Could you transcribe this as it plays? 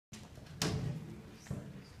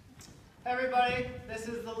Hey everybody, this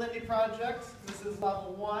is the Lindy project. This is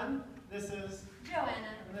level 1. This is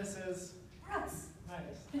Joanna. And this is Russ.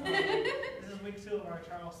 nice. This is week 2 of our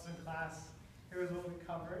Charleston class. Here's what we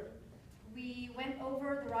covered. We went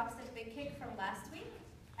over the rock stick big kick from last week,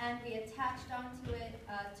 and we attached onto it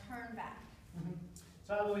a turn back.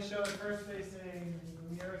 So how do we show it first facing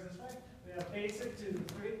mirrors this way? We have basic 2,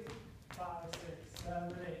 3, 5, 6,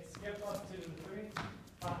 7, 8. Skip up 2, 3,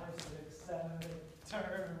 5, 6, 7, 8.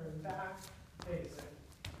 Turn back, basic.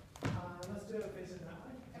 Let's do it facing that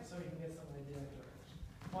way, so we can get some idea of direction.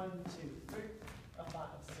 1, 2, 3, 5,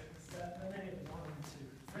 6, 7, 8. 1, 2,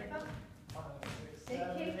 3, 5, 6, 7,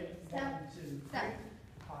 8. 1, 2, 3,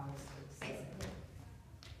 5, 6, 7, 8.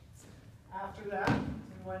 After that,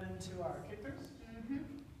 we went into our kick-throughs.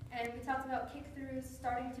 And we talked about kick-throughs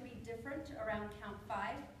starting to be different around count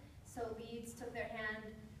 5. So leads took their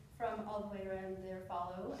hand from all the way around their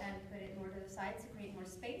follow and put it more to the side to create more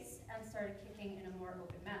space and started kicking in a more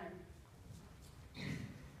open manner.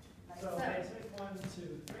 Like So basic 1,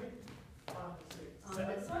 2, 3, 5, 6, 7. On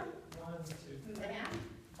this one, 1, 2, move 3, the hand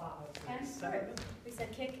 5, and 6, through. 7. We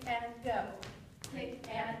said kick and go. Kick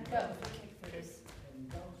and go for kick-throughs.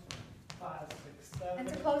 And go. 5, 6, 7. And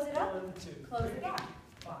to close it up, 1, 2, close 3, the gap.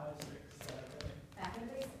 5, 6, 7, 8. Back in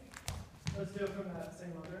the basic. Let's do it from that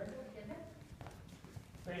same other angle.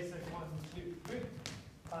 Basic 1, 2, 3,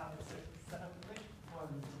 5, 6, 7, 8. 1,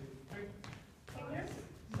 2, 3, 5, 6,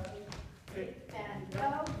 7, 8. And go.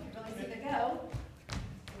 You can really see the go.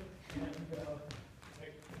 And go.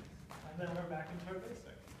 And then we're back into our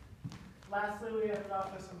basic. Lastly, we ended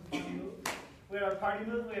off with some fun moves. We had our party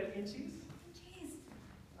move. We had inchies. Jeez.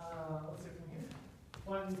 Let's see from here.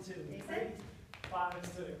 1, 2, 3, Basic. 5,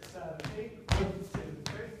 6, 7, 8. 1,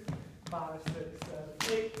 2, 3, 5, 6,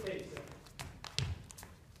 7, 8. Basic.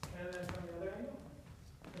 And then from the other angle,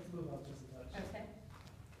 let's move up just a touch. Okay.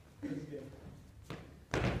 That's good.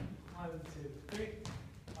 1, 2, 3,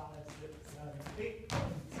 5, 6, 7, 8. 1,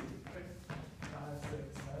 2, 3, 5, 6,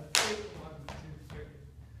 7, 8. 1, 2, 3.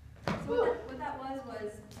 So what that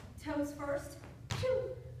was toes first,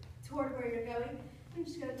 toward where you're going. And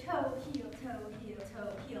just go toe, heel,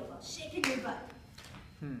 while shaking your butt.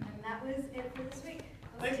 And that was it for this week.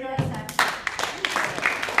 We'll Thanks, see you guys. next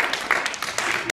time.